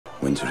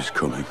Winter is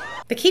coming.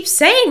 They keep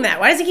saying that.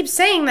 Why does he keep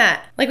saying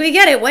that? Like, we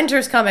get it.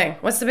 Winter's coming.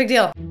 What's the big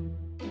deal?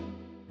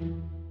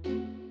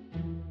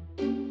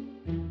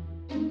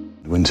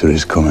 Winter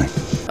is coming.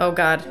 Oh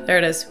God, there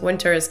it is.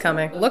 Winter is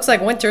coming. Looks like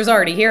winter's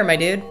already here, my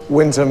dude.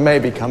 Winter may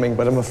be coming,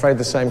 but I'm afraid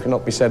the same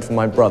cannot be said for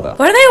my brother.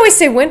 Why do they always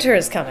say winter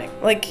is coming?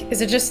 Like,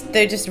 is it just,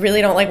 they just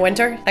really don't like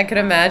winter? I could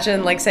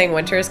imagine, like, saying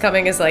winter is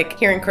coming is like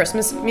hearing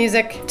Christmas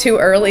music too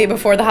early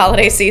before the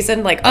holiday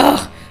season. Like,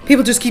 ugh,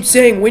 people just keep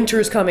saying winter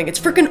is coming. It's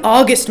freaking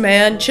August,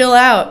 man. Chill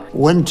out.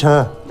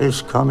 Winter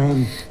is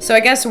coming. So I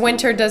guess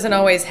winter doesn't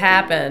always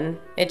happen.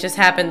 It just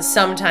happens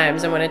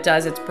sometimes, and when it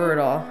does, it's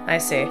brutal. I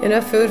see.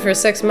 Enough food for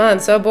 6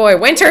 months. Oh boy,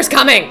 winter's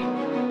coming!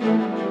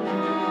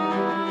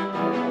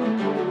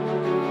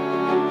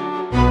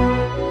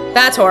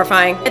 That's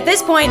horrifying. At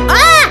this point,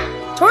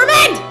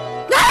 Tormund!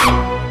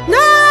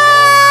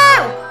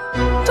 No!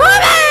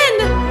 Tormund!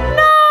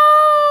 No!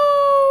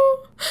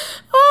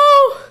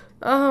 Oh!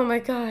 Oh my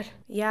God.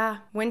 Yeah,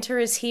 winter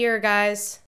is here, guys.